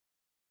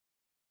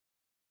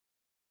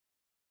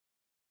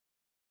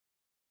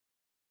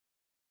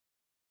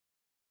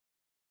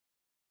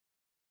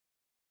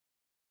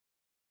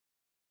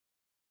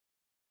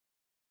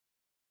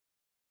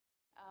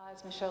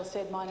As Michelle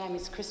said, my name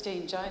is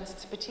Christine Jones.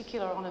 It's a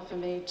particular honour for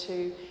me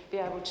to be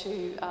able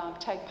to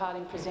take part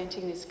in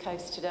presenting this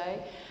case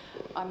today.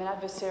 I'm an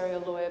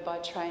adversarial lawyer by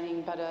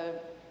training, but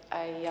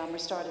a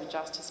restorative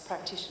justice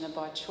practitioner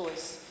by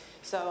choice.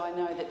 So I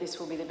know that this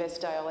will be the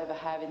best day I'll ever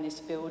have in this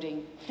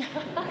building.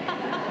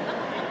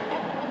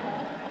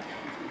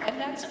 And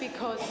that's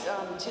because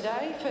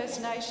today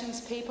First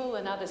Nations people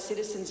and other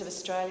citizens of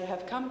Australia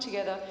have come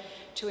together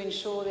to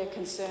ensure their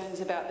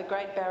concerns about the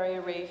Great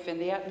Barrier Reef and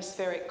the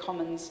atmospheric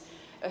commons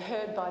are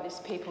heard by this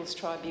People's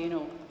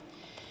Tribunal.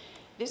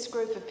 This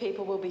group of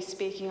people will be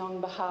speaking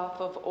on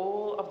behalf of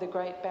all of the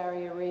Great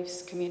Barrier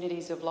Reef's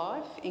communities of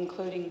life,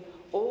 including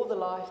all the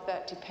life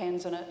that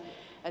depends on it,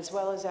 as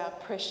well as our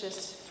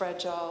precious,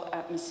 fragile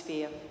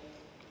atmosphere.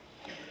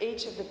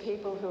 Each of the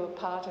people who are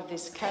part of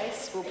this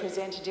case will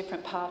present a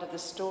different part of the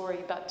story,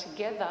 but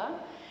together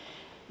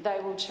they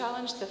will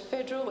challenge the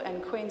federal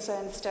and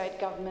Queensland state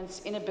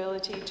government's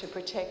inability to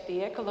protect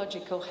the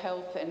ecological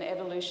health and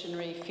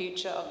evolutionary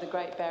future of the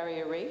Great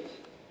Barrier Reef,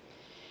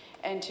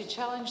 and to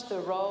challenge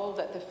the role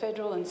that the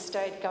federal and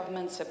state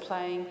governments are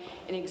playing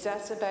in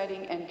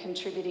exacerbating and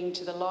contributing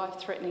to the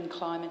life-threatening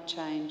climate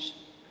change.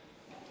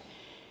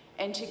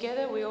 And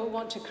together we all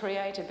want to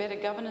create a better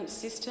governance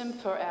system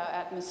for our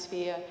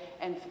atmosphere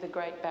and for the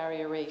Great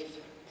Barrier Reef.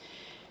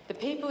 The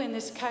people in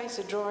this case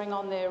are drawing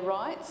on their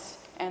rights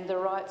and the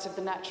rights of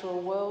the natural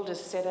world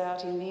as set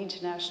out in the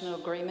international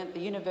agreement,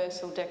 the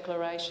Universal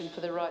Declaration for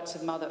the Rights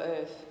of Mother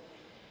Earth.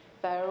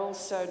 They are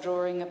also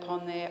drawing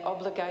upon their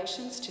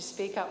obligations to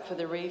speak up for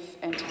the reef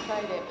and to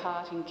play their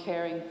part in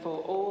caring for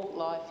all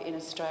life in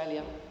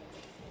Australia.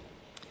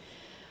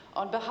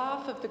 On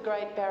behalf of the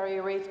Great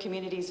Barrier Reef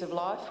communities of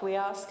life, we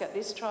ask that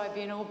this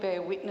tribunal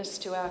bear witness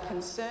to our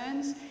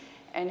concerns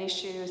and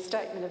issue a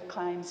statement of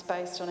claims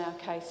based on our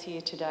case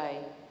here today.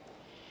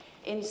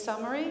 In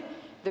summary,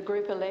 the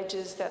group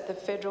alleges that the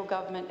federal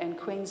government and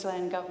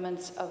Queensland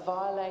governments are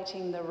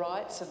violating the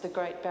rights of the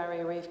Great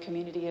Barrier Reef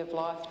community of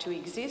life to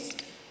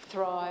exist,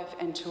 thrive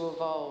and to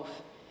evolve.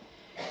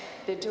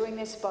 They're doing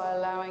this by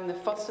allowing the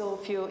fossil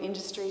fuel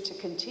industry to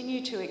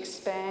continue to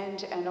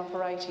expand and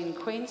operate in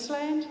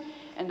Queensland,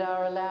 and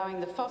are allowing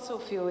the fossil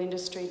fuel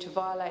industry to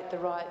violate the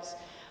rights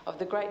of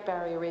the Great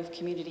Barrier Reef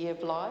community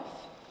of life,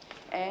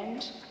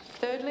 and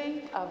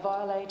thirdly, are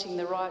violating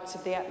the rights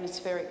of the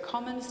atmospheric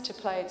commons to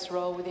play its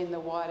role within the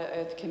wider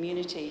Earth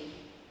community.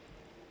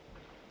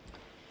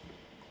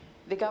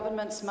 The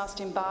governments must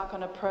embark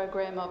on a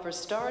program of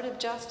restorative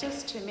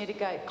justice to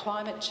mitigate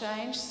climate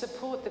change,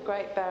 support the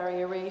Great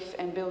Barrier Reef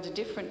and build a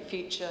different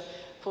future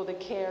for the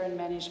care and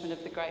management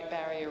of the Great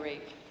Barrier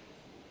Reef.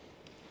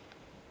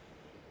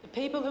 The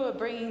people who are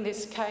bringing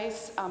this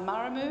case are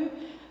Maramu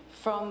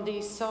from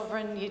the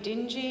sovereign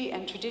Yidinji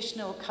and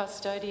traditional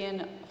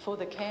custodian for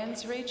the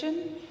Cairns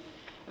region,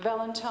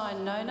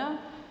 Valentine Nona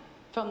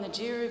from the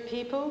Jiru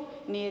people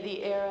near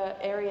the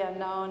area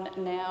known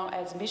now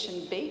as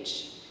Mission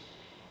Beach,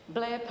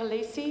 Blair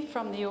Palisi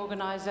from the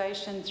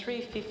organisation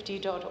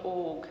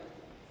 350.org.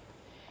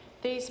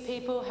 These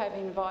people have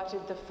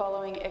invited the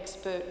following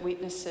expert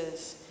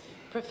witnesses: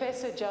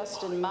 Professor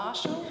Justin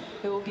Marshall,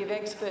 who will give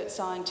expert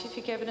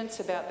scientific evidence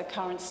about the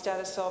current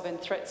status of and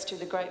threats to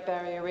the Great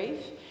Barrier Reef,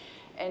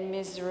 and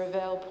Ms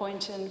Ravel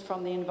Poynton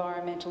from the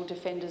Environmental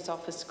Defenders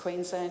Office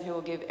Queensland, who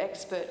will give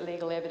expert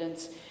legal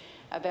evidence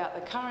about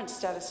the current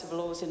status of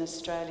laws in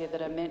Australia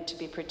that are meant to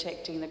be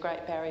protecting the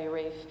Great Barrier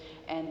Reef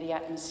and the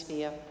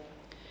atmosphere.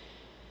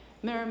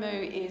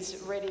 Miramu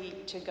is ready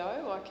to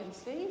go, I can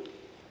see.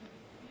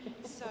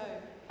 So,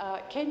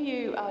 can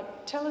you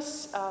tell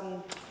us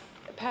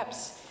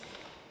perhaps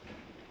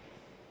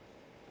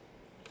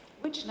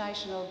which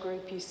nation or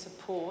group you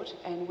support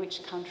and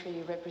which country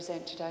you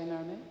represent today,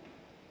 Miramu?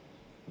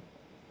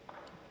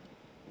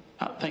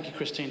 Thank you,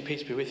 Christine.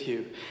 Peace be with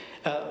you.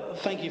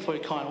 Thank you for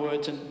your kind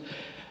words. And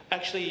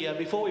actually,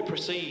 before we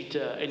proceed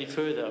any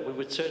further, we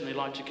would certainly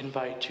like to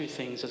convey two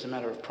things as a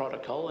matter of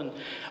protocol. And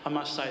I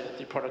must say that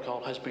the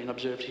protocol has been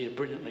observed here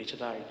brilliantly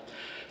today.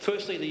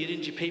 Firstly, the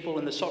Yidinji people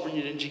and the sovereign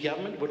Yidinji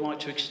government would like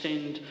to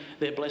extend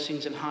their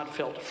blessings and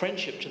heartfelt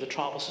friendship to the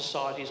tribal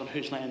societies on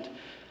whose land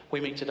we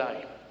meet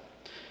today.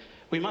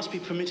 We must be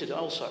permitted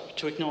also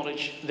to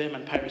acknowledge them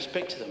and pay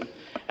respect to them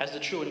as the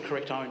true and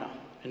correct owner.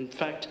 In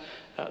fact,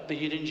 the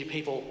Yidinji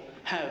people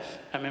have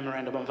a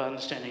Memorandum of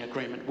Understanding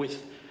agreement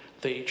with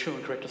the true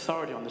and correct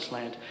authority on this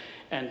land,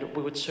 and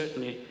we would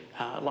certainly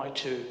like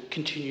to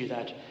continue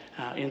that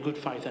in good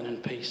faith and in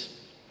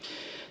peace.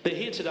 They're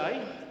here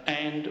today,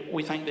 and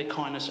we thank their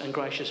kindness and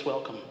gracious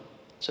welcome.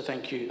 So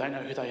thank you. They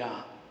know who they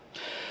are.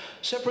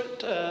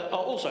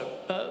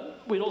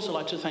 We'd also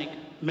like to thank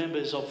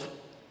members of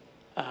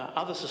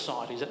other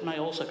societies that may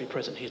also be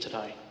present here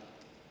today.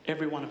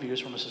 Every one of you is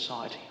from a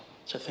society,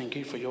 so thank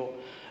you for your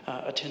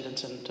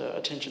attendance and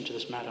attention to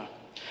this matter.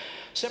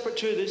 Separate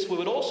to this, we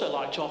would also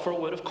like to offer a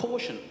word of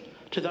caution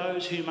to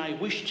those who may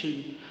wish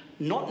to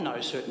not know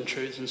certain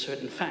truths and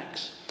certain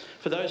facts.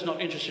 For those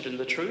not interested in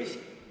the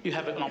truth, you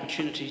have an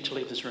opportunity to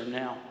leave this room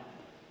now.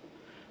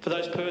 For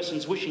those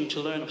persons wishing to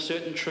learn of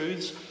certain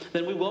truths,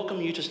 then we welcome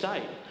you to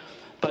stay.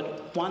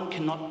 but one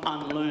cannot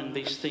unlearn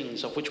these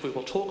things of which we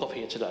will talk of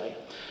here today.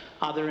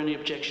 Are there any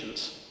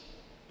objections?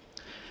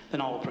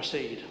 Then I will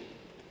proceed.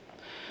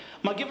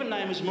 My given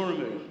name is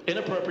Muramu,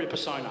 inappropriate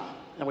persona,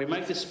 and we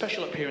make this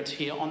special appearance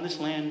here on this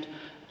land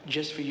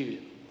just for you.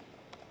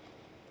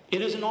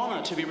 It is an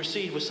honour to be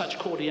received with such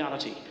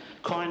cordiality,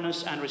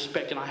 kindness and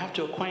respect, and I have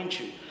to acquaint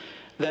you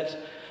that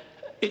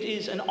it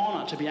is an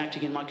honour to be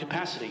acting in my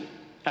capacity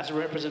as a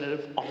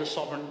representative of the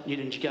sovereign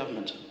Yidinji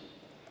government.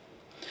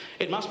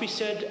 It must be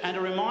said, and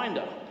a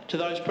reminder to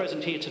those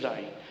present here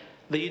today,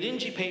 the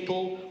Yidinji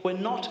people were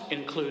not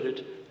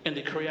included in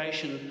the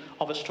creation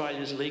of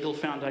Australia's legal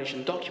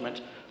foundation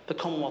document, the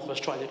Commonwealth of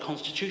Australia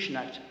Constitution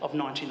Act of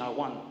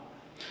 1901,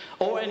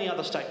 or any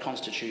other state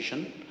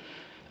constitution,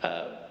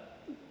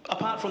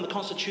 apart from the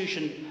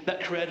constitution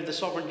that created the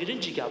sovereign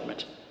Yidinji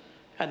government.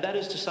 And that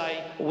is to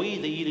say, we,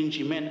 the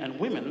Yidinji men and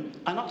women,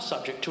 are not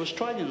subject to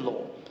Australian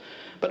law,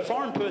 but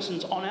foreign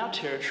persons on our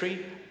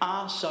territory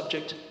are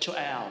subject to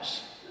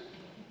ours.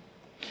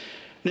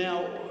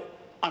 Now,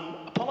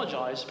 I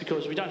apologise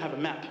because we don't have a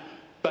map,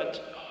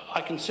 but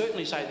I can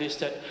certainly say this,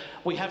 that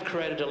we have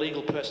created a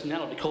legal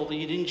personality called the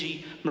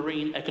Yidinji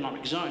Marine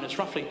Economic Zone. It's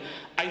roughly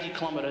 80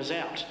 kilometres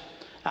out.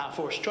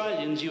 For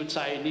Australians, you would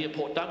say near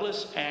Port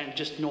Douglas and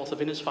just north of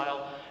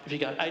Innisfail. If you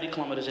go 80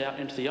 kilometres out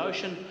into the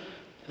ocean,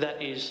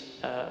 that is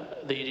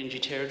the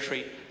Yidinji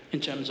territory in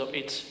terms of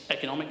its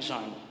economic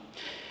zone.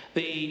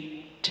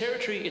 The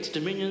territory, its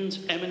dominions,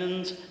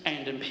 eminence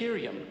and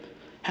imperium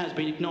has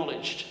been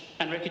acknowledged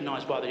and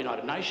recognised by the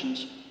United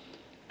Nations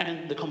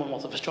and the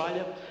Commonwealth of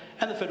Australia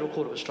and the Federal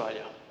Court of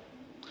Australia.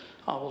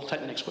 I will take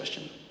the next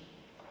question.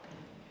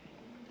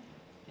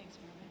 Thanks,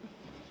 Muramu.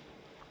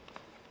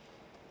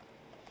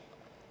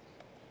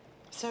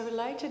 So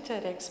related to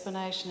that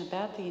explanation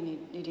about the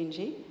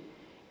Yidinji,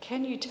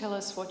 can you tell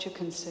us what your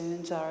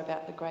concerns are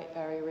about the Great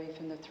Barrier Reef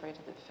and the threat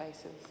that it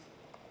faces?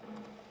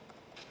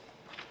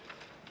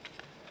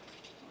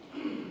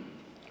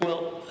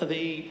 Well,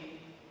 the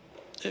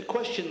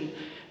question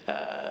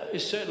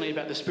is certainly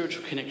about the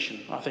spiritual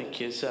connection, I think.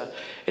 It's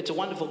a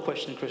wonderful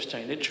question,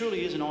 Christine. It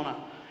truly is an honour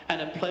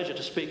and a pleasure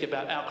to speak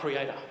about our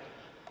Creator,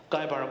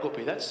 Great Barrier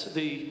Reef. That's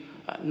the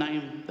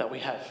name that we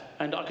have.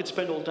 And I could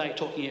spend all day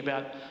talking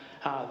about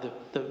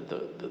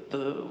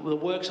the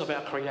works of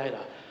our Creator,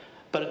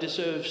 but it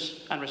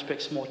deserves and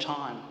respects more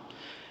time.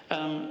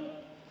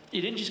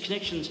 Yidinji's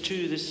connections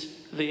to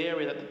the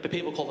area that the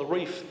people call the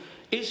reef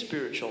is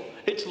spiritual,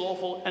 it's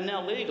lawful and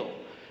now legal,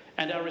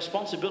 and our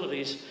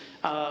responsibilities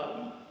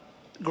are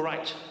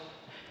great.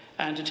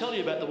 And to tell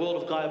you about the world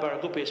of Great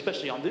Barrier Reef,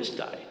 especially on this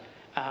day,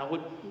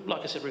 would,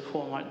 like I said,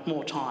 require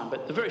more time.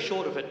 But the very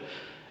short of it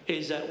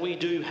is that we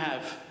do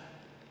have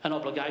an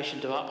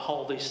obligation to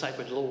uphold these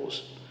sacred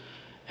laws,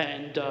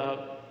 and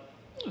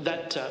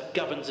that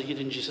governs the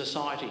Yidinji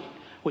society,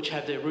 which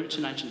have their roots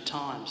in ancient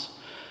times.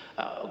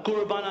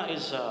 Gurubana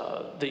is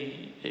the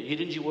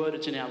Yidinji word.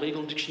 It's in our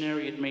legal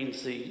dictionary. It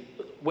means the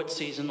wet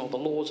season or the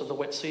laws of the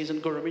wet season.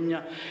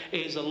 Gurubinya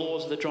is the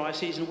laws of the dry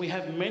season. We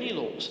have many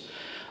laws.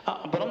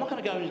 But I'm not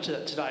going to go into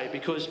that today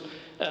because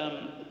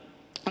I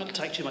don't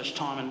take too much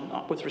time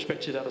with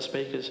respect to the other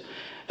speakers.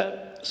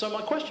 So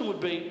my question would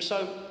be,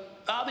 so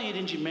are the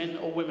Yidinji men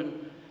or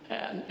women,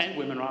 and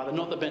women rather,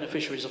 not the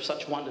beneficiaries of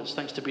such wonders,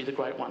 thanks to be the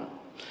Great One?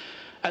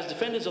 As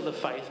defenders of the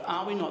faith,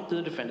 are we not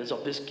the defenders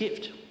of this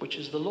gift, which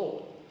is the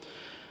law?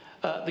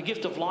 The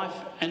gift of life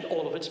and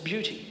all of its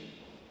beauty.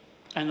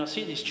 And I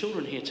see these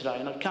children here today,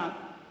 and I can't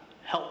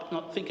help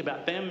not think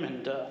about them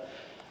and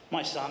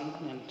my son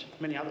and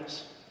many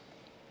others.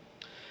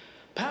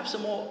 Perhaps a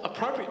more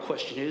appropriate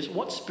question is,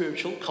 what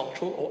spiritual,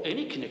 cultural or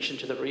any connection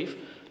to the reef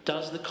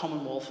does the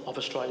Commonwealth of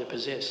Australia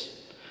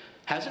possess?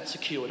 Has it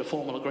secured a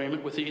formal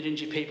agreement with the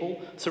Yidinji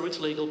people through its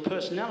legal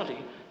personality,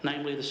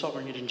 namely the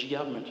sovereign Yidinji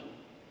government?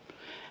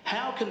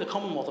 How can the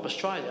Commonwealth of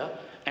Australia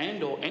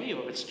and or any of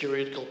its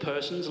juridical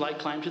persons lay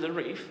claim to the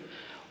reef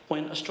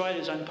when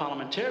Australia's own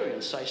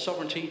parliamentarians say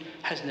sovereignty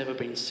has never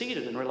been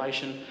ceded in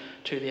relation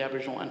to the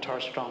Aboriginal and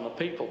Torres Strait Islander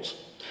peoples?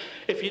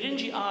 If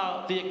Yidinji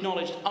are the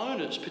acknowledged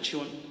owners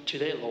pursuant to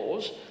their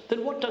laws,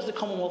 then what does the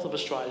Commonwealth of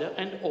Australia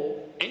and or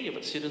any of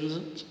its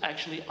citizens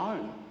actually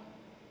own?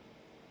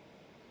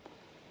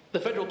 The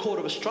Federal Court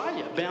of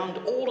Australia bound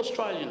all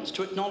Australians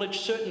to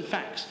acknowledge certain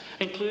facts,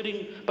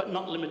 including but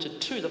not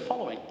limited to the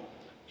following.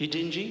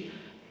 Yidinji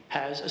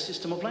has a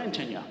system of land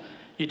tenure.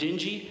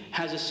 Yidinji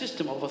has a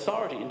system of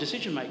authority and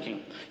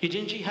decision-making.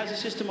 Yidinji has a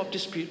system of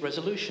dispute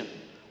resolution.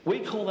 We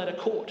call that a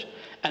court,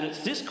 and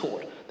it's this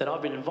court that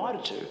I've been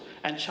invited to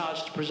and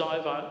charged to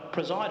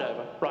preside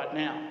over right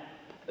now.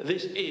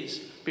 This is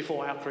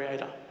before our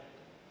Creator.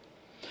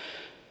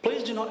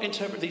 Please do not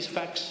interpret these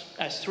facts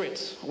as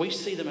threats. We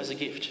see them as a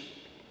gift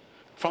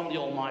from the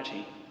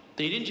Almighty.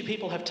 The Yidinji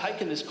people have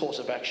taken this course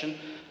of action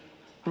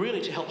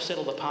really to help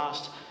settle the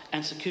past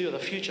and secure the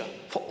future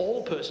for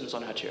all persons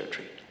on our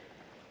territory.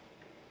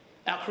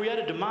 Our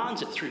Creator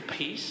demands it through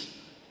peace,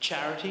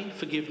 charity,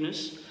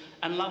 forgiveness,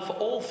 and love for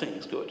all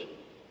things good.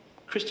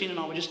 Christine and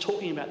I were just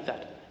talking about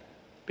that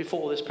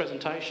before this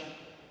presentation.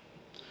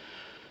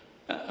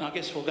 I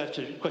guess we'll go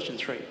to question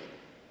 3. Would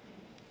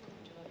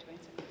you like to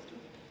answer this?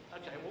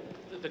 Okay,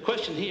 well, the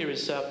question here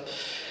is,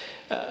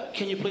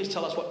 can you please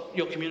tell us what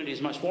your community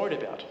is most worried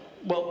about?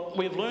 Well,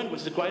 we've learned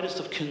with the greatest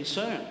of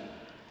concern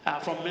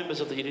from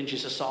members of the Yidinji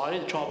Society,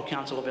 the Tribal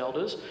Council of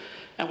Elders,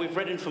 and we've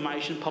read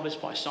information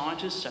published by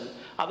scientists and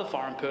other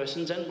foreign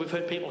persons, and we've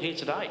heard people here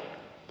today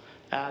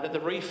that the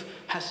reef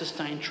has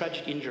sustained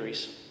tragic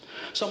injuries.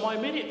 So my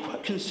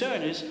immediate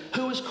concern is,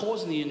 who is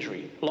causing the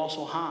injury, loss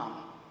or harm?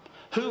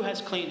 Who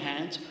has clean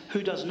hands,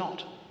 who does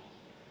not?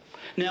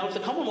 Now, if the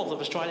Commonwealth of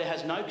Australia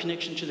has no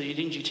connection to the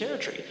Yidinji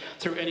territory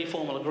through any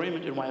formal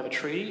agreement in way of a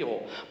treaty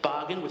or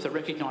bargain with a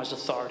recognised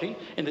authority,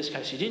 in this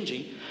case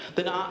Yidinji,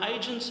 then are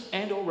agents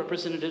and or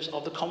representatives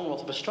of the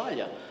Commonwealth of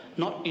Australia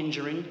not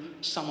injuring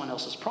someone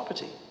else's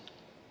property?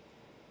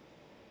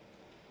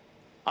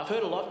 I've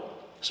heard a lot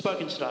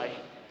spoken today,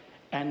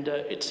 and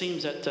it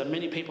seems that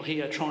many people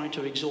here are trying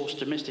to exhaust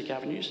domestic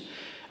avenues.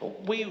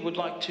 We would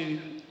like to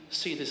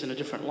see this in a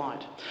different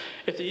light.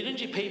 If the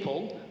Yidinji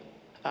people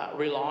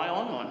rely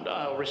on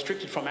or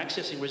restricted from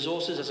accessing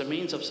resources as a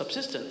means of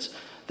subsistence,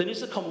 then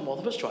is the Commonwealth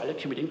of Australia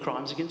committing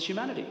crimes against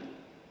humanity?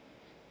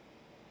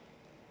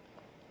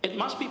 It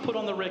must be put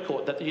on the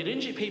record that the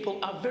Yidinji people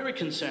are very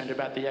concerned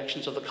about the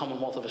actions of the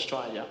Commonwealth of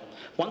Australia.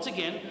 Once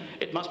again,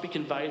 it must be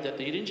conveyed that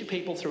the Yidinji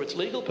people, through its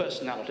legal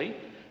personality,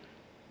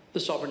 the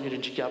Sovereign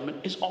Yidinji Government,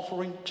 is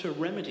offering to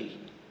remedy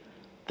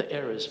the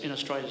errors in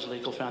Australia's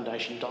legal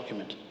foundation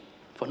document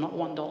for not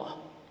 $1.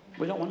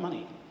 We don't want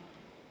money.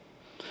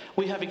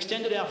 We have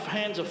extended our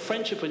hands of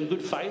friendship in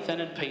good faith and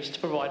in peace to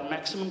provide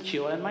maximum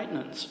cure and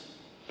maintenance.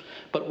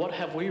 But what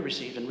have we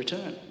received in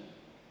return?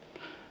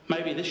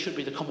 Maybe this should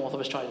be the Commonwealth of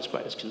Australia's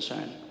greatest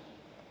concern.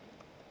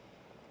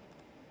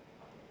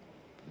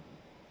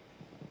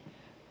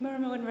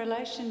 Muramu, in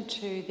relation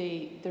to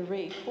the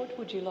reef, what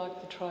would you like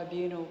the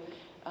Tribunal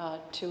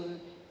to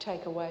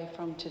take away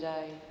from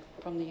today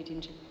from the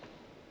Yidinji?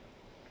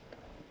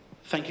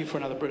 Thank you for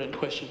another brilliant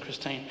question,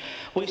 Christine.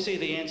 We see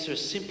the answer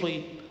is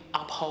simply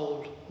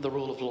uphold the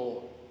rule of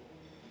law.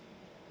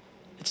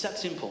 It's that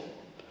simple.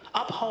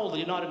 Uphold the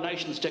United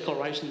Nations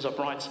Declarations of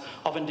Rights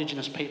of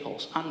Indigenous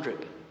Peoples,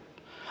 UNDRIP.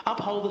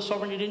 Uphold the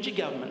Sovereign Yidinji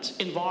Government's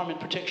Environment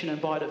Protection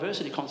and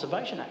Biodiversity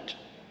Conservation Act.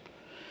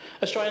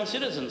 Australian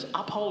citizens,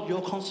 uphold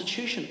your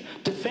Constitution.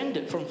 Defend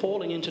it from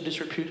falling into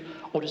disrepute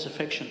or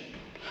disaffection.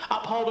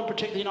 Uphold and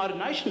protect the United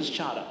Nations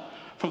Charter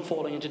from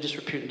falling into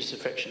disrepute and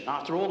disaffection.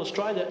 After all,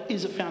 Australia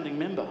is a founding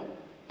member.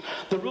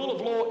 The rule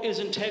of law is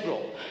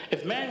integral.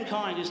 If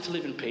mankind is to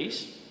live in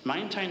peace,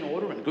 maintain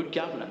order and good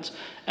governance,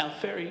 our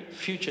very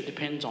future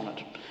depends on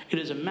it. It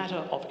is a matter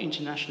of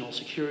international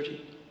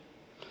security.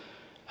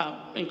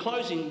 In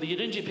closing, the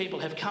Yidinji people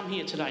have come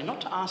here today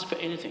not to ask for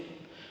anything,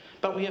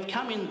 but we have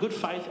come in good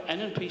faith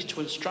and in peace to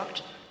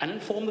instruct and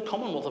inform the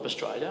Commonwealth of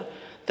Australia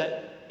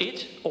that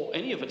it or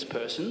any of its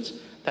persons,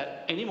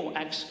 that any more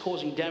acts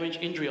causing damage,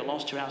 injury or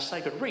loss to our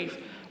sacred reef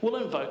will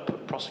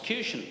invoke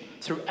prosecution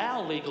through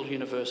our legal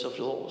universe of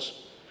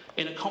laws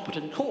in a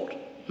competent court,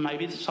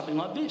 maybe something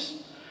like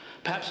this,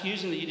 perhaps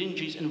using the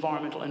Yidinji's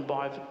Environmental and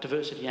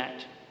Biodiversity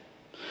Act.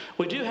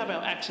 We do have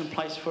our acts in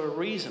place for a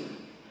reason.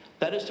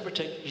 That is to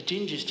protect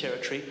Yidinji's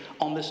territory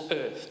on this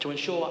earth, to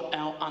ensure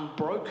our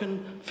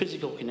unbroken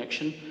physical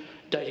connection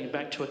dating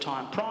back to a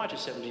time prior to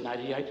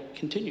 1788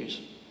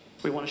 continues.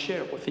 We want to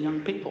share it with the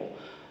young people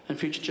and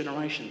future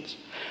generations.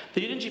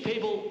 The Yidinji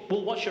people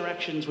will watch your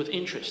actions with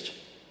interest,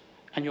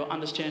 and your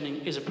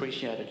understanding is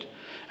appreciated.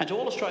 And to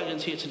all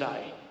Australians here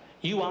today,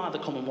 you are the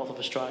Commonwealth of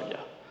Australia,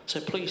 so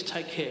please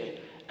take care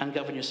and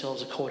govern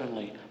yourselves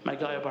accordingly. May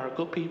Gaia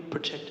Baragupi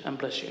protect and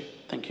bless you.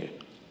 Thank you.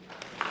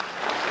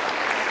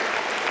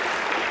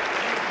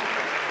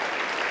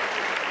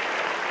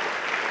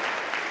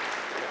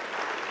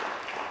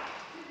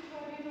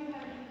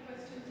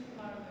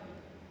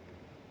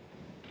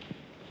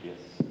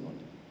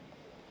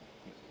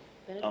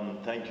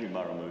 Thank you,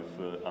 Muramu,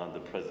 for the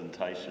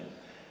presentation.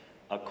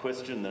 A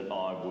question that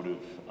I would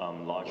have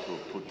liked to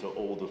have put to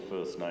all the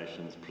First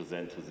Nations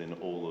presenters in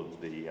all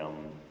of the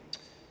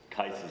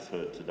cases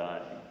heard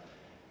today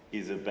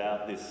is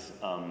about this,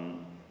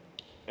 and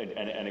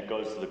it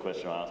goes to the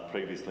question I asked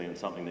previously and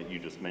something that you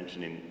just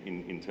mentioned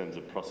in terms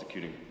of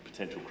prosecuting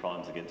potential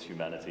crimes against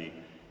humanity,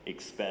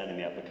 expanding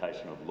the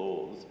application of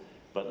laws,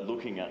 but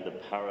looking at the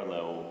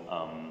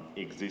parallel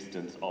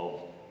existence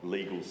of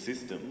legal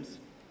systems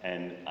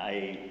and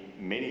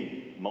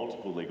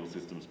multiple legal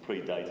systems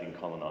predating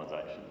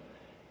colonisation,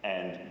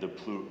 and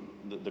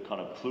the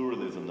kind of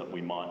pluralism that we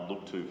might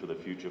look to for the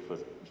future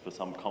for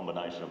some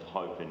combination of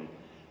hope in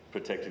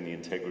protecting the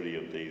integrity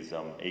of these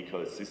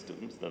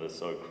ecosystems that are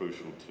so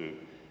crucial to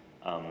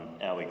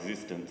our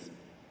existence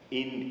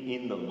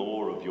in the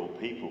law of your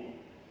people,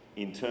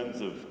 in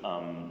terms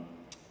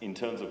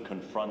of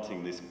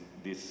confronting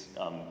this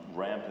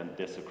rampant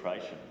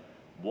desecration.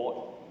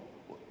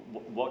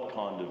 What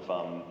kind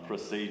of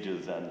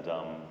procedures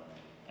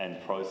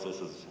and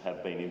processes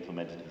have been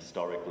implemented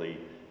historically?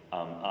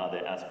 Are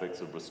there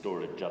aspects of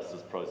restorative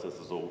justice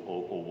processes,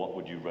 or what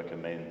would you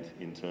recommend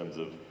in terms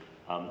of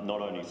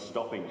not only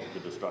stopping the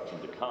destruction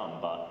to come,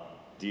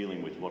 but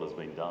dealing with what has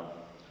been done?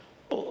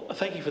 Well,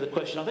 thank you for the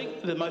question. I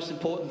think the most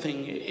important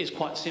thing is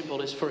quite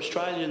simple, is for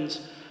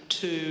Australians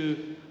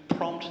to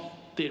prompt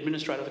the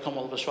Administrator of the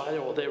Commonwealth of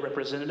Australia, or their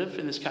representative,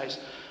 in this case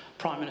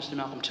Prime Minister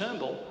Malcolm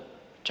Turnbull,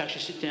 to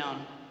actually sit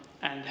down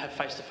and have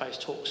face-to-face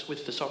talks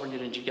with the Sovereign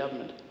Energy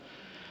Government.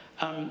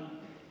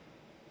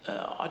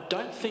 I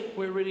don't think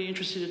we're really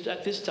interested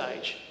at this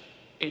stage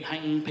in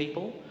hanging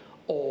people,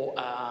 or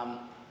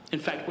in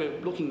fact we're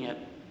looking at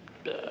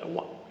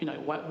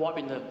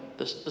wiping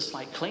the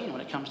slate clean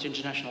when it comes to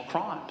international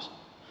crimes.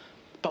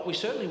 But we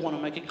certainly want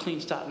to make it clean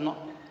start and not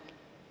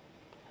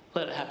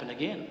let it happen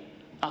again.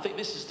 I think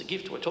this is the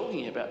gift we're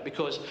talking about,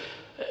 because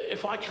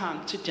if I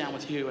can't sit down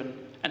with you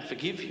and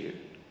forgive you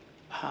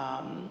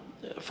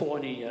for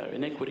any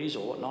inequities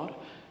or whatnot,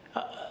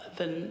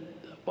 then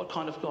what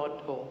kind of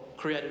God or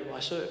Creator do I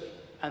serve?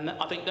 And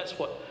I think that's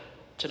what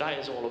today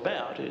is all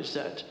about, is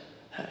that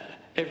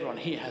everyone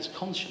here has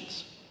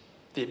conscience,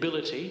 the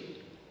ability,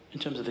 in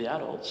terms of the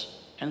adults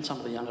and some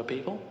of the younger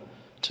people,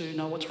 to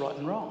know what's right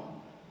and wrong.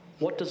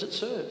 What does it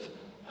serve?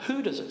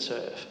 Who does it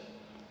serve?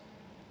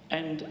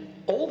 And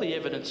all the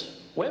evidence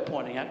we're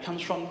pointing out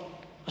comes from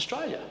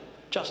Australia,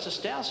 Justice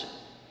Dowsett.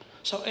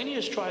 So any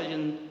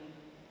Australian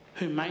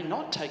who may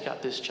not take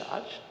up this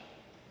charge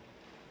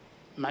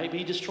may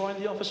be destroying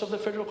the office of the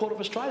Federal Court of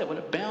Australia when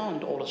it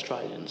bound all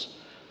Australians.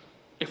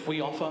 If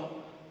we offer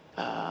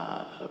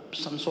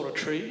some sort of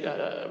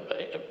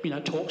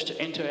talks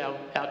to enter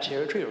our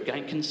territory or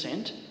gain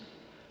consent,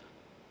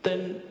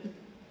 then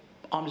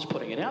I'm just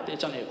putting it out there,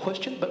 it's only a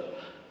question, but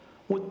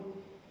would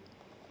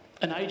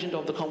an agent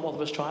of the Commonwealth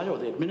of Australia or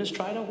the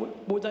administrator,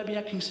 would they be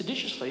acting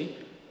seditiously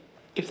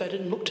if they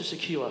didn't look to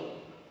secure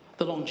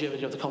the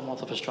longevity of the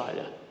Commonwealth of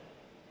Australia?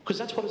 Because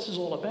that's what this is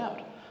all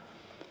about.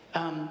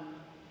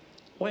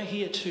 We're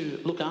here to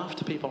look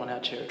after people on our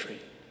territory.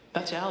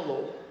 That's our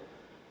law.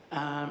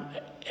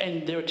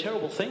 And there are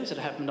terrible things that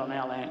happened on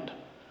our land.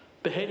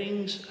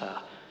 Beheadings,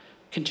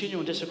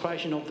 continual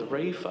desecration of the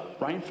reef,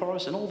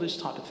 rainforest, and all this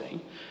type of thing.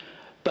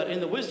 But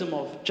in the wisdom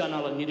of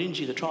Janal and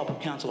Nyirinji, the Tribal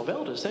Council of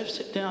Elders, they've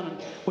sat down and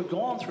we've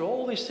gone through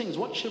all these things.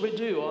 What should we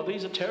do? Oh,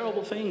 these are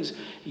terrible things.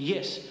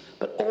 Yes,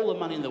 but all the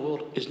money in the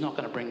world is not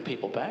going to bring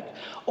people back.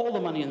 All the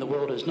money in the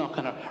world is not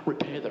going to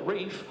repair the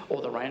reef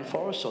or the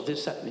rainforest or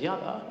this, that and the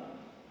other.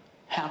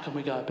 How can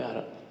we go about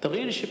it? The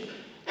leadership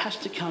has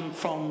to come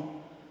from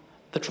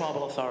the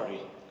tribal authority,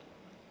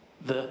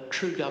 the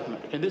true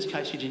government, in this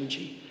case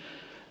Nyirinji.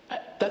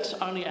 That's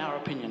only our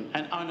opinion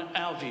and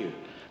our view.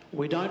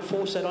 We don't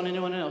force that on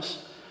anyone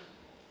else,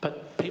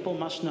 but people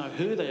must know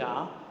who they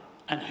are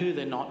and who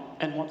they're not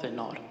and what they're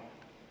not.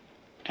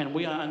 And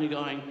we are only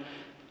going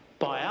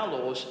by our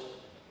laws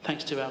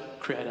thanks to our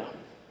Creator.